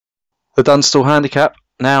The Dunstall Handicap,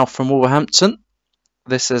 now from Wolverhampton.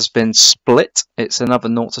 This has been split. It's another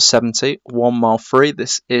 0 to 70, 1 mile free.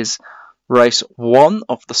 This is race 1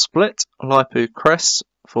 of the split. Lipu Crest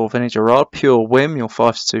for Vinnie Gerard. Pure Whim, your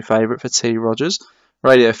 5 to 2 favourite for T. Rogers.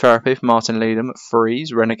 Radiotherapy for Martin Leadham at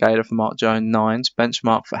 3s. Renegader for Mark Jones 9s.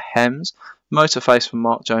 Benchmark for Hems. Motorface for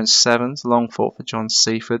Mark Jones 7s. Longfort for John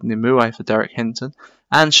Seaford. Nimue for Derek Hinton.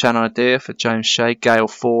 And Shan Idea for James Shea. Gale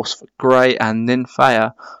Force for Gray. And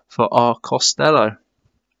Ninfea for R. Costello.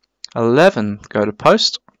 11 go to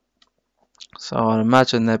post. So I'd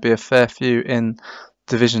imagine there'd be a fair few in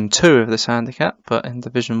Division 2 of this handicap, but in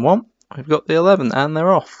Division 1 we've got the 11 and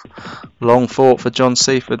they're off. Longfort for John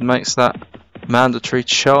Seaford makes that mandatory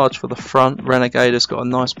charge for the front. Renegader's got a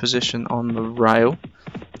nice position on the rail.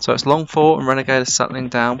 So it's Longfort and Renegader settling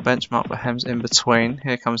down. Benchmark for Hems in between.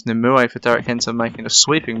 Here comes Nimue for Derek Hinton making a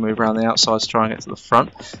sweeping move around the outside to try and get to the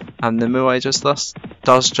front. And Nimue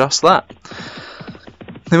does just that.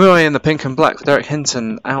 Nimue in the pink and black for Derek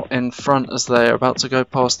Hinton out in front as they are about to go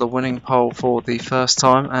past the winning pole for the first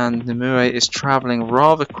time, and Nimue is travelling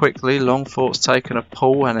rather quickly. Longfort's taken a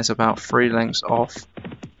pull and is about 3 lengths off.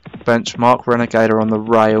 Benchmark, Renegader on the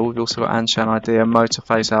rail. We've also got Anshan Idea,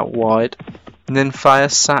 Motorface out wide. Ninfea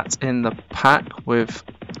sat in the pack with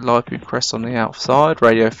Lipu Crest on the outside.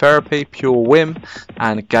 Radiotherapy, Pure Whim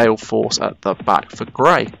and Gale Force at the back for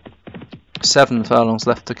Gray. 7 furlongs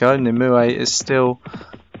left to go. Nimue is still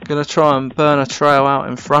going to try and burn a trail out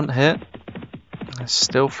in front here. It's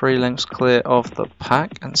still 3 lengths clear of the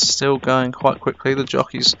pack and still going quite quickly. The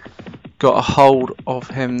jockey's got a hold of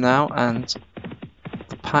him now and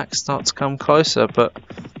the pack starts to come closer, but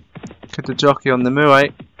could the jockey on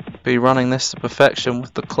Nimue be running this to perfection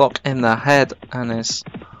with the clock in the head and is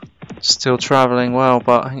still travelling well,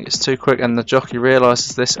 but I think it's too quick, and the jockey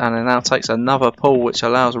realises this and it now takes another pull which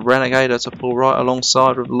allows Renegader to pull right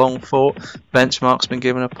alongside with Longfort. Benchmark's been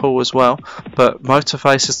given a pull as well, but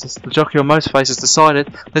the jockey on Motorface has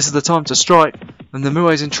decided this is the time to strike, and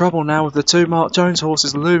Nimue's in trouble now with the 2 Mark Jones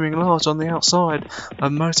horses looming large on the outside,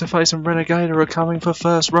 and Motorface and Renegader are coming for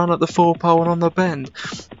first run at the 4 pole and on the bend.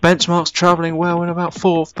 Benchmark's travelling well in about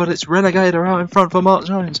 4th, but it's Renegader out in front for Mark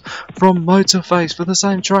Jones from Motorface for the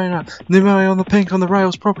same trainer. Nimue on the pink on the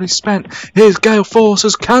rails properly spent. Here's Gale Force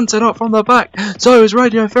has cantered up from the back. So is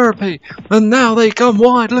Radiotherapy. And now they come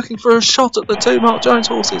wide looking for a shot at the 2 Mark Jones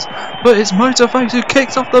horses. But it's Motorface who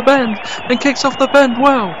kicks off the bend. And kicks off the bend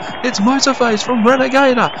well. It's Motorface from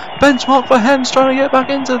Renegader. Benchmark for Hems trying to get back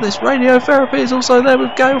into this. Radiotherapy is also there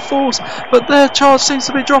with Gale Force. But their charge seems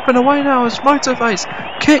to be dropping away now as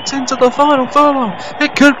Motorface kicks into the final furlong.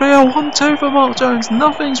 It could be a 1-2 for Mark Jones.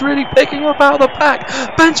 Nothing's really picking up out of the pack.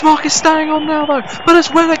 Benchmark is staying on now though, but it's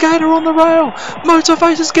Renegader on the rail.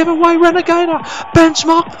 Motorface has given way Renegader.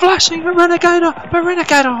 Benchmark flashing at Renegader, but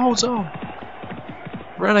Renegader holds on.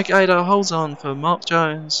 Renegader holds on for Mark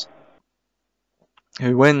Jones,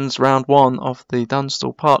 who wins round 1 of the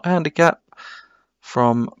Dunstall Park Handicap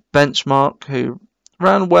from Benchmark, who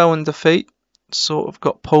ran well in defeat, sort of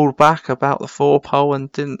got pulled back about the 4 pole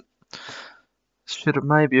and should have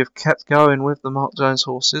maybe kept going with the Mark Jones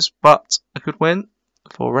horses, but a good win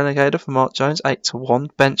for Renegader for Mark Jones, 8 to 1.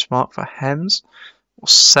 Benchmark for Hems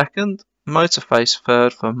was 2nd. Motorface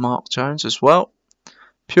 3rd for Mark Jones as well.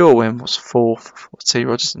 Pure Whim was 4th for T.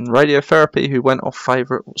 Rogers, and Radiotherapy, who went off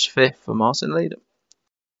favourite, was 5th for Martin Leadham.